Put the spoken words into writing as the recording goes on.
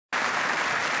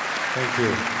Thank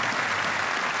you.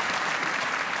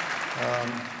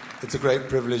 It's a great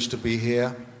privilege to be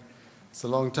here. It's a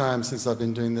long time since I've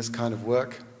been doing this kind of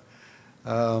work.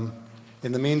 In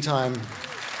the meantime,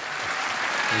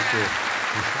 thank you.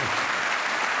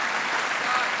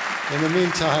 In the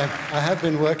meantime, I have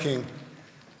been working,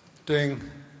 doing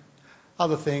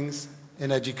other things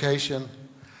in education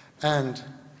and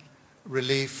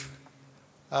relief,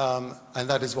 and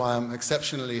that is why I'm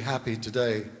exceptionally happy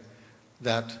today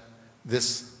that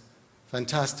this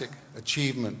fantastic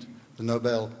achievement, the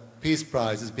Nobel Peace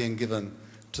Prize, is being given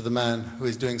to the man who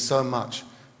is doing so much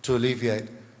to alleviate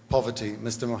poverty,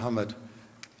 Mr. Muhammad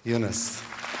Yunus.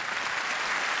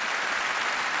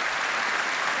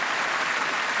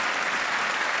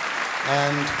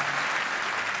 And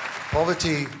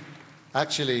poverty,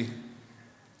 actually,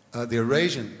 the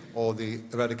eradication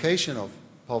of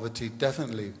poverty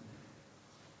definitely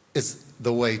is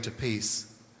the way to peace.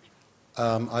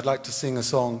 I'd like to sing a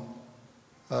song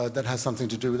that has something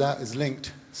to do with that. It's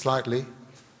linked slightly,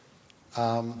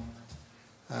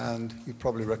 and you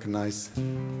probably recognize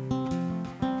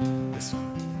this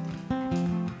one.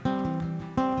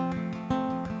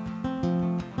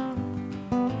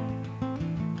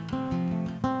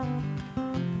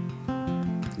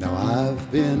 Now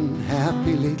I've been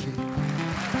happy lately,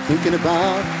 thinking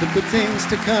about the good things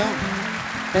to come,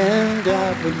 and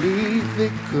I believe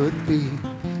it could be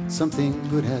something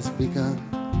good has begun.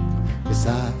 Yes,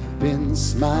 I've been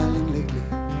smiling lately,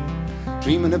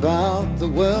 dreaming about the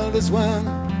world as one,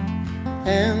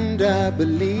 and I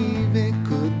believe it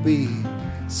could be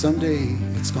someday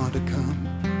it's going to come.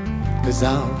 'Cause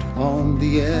out on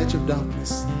the edge of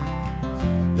darkness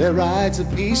there rides a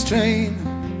peace train.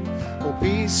 Oh,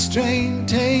 peace train,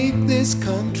 take this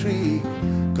country,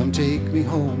 come take me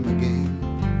home again.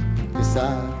 Yes,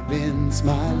 I've been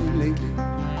smiling lately,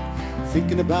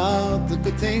 thinking about the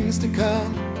good things to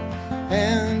come,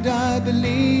 and I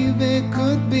believe it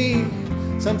could be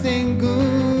something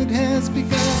good has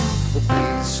begun. The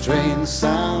peace train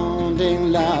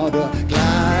sounding louder,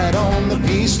 glide on the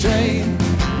peace train.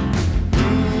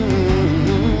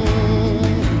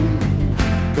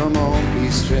 Come on,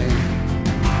 peace train.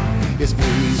 Yes,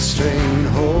 peace train,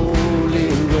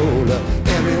 holy roller,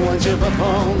 everyone jump up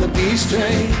on the peace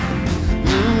train.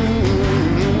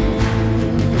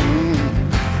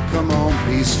 Come on,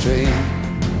 peace train.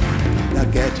 Now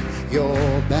get your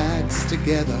bags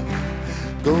together,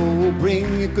 go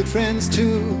bring your good friends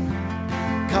too,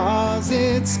 'cause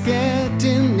it's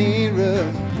getting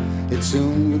nearer, it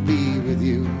soon will be with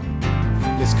you.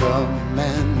 Just come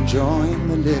and join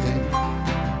the living,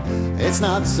 it's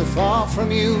not so far from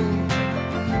you,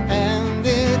 and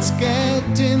it's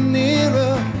getting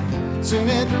nearer, soon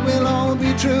it will all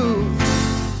be true.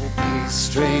 Peace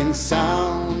train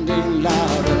sounding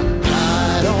louder,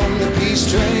 ride on the peace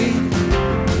train.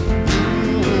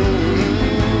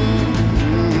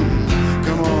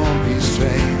 Come on, peace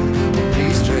train,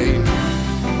 peace train.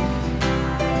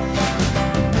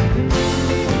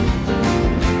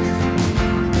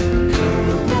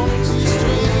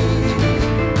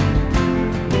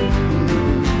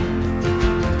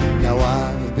 Now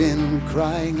I've been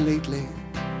crying lately,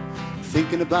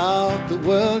 thinking about the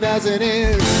world as it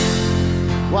is.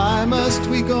 Why must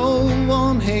we go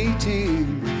on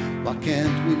hating? Why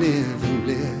can't we live in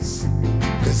bliss?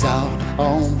 'Cause out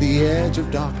on the edge of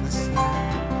darkness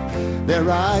there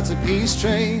rides a peace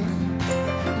train.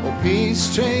 Oh, peace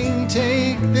train,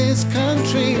 take this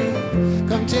country,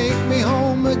 come take me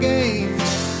home again.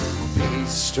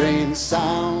 Peace train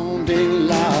sounding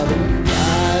louder,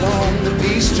 ride on the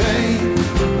peace train.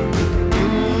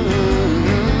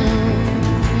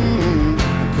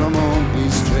 Come on,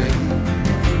 peace train.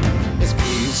 It's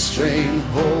peace train,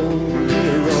 holy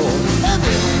roll, and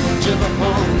everyone jump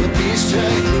upon the peace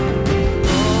train.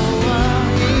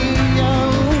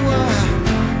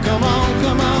 Come on,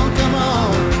 come on, come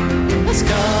on. Let's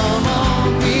come on,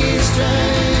 peace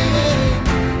train,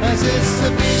 as it's the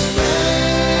peace train.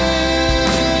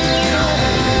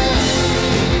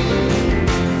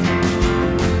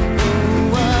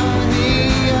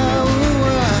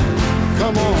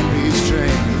 Come on, peace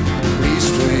train, peace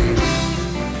train.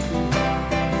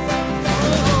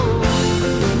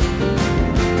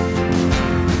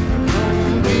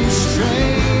 Peace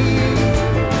train.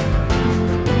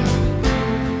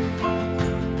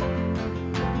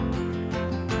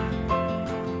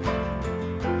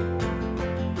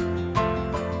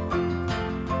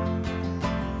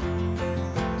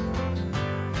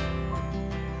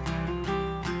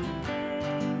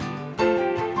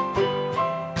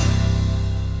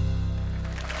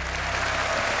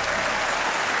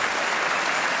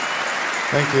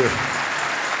 Thank you.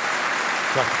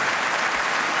 Takk.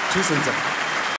 Tusen takk.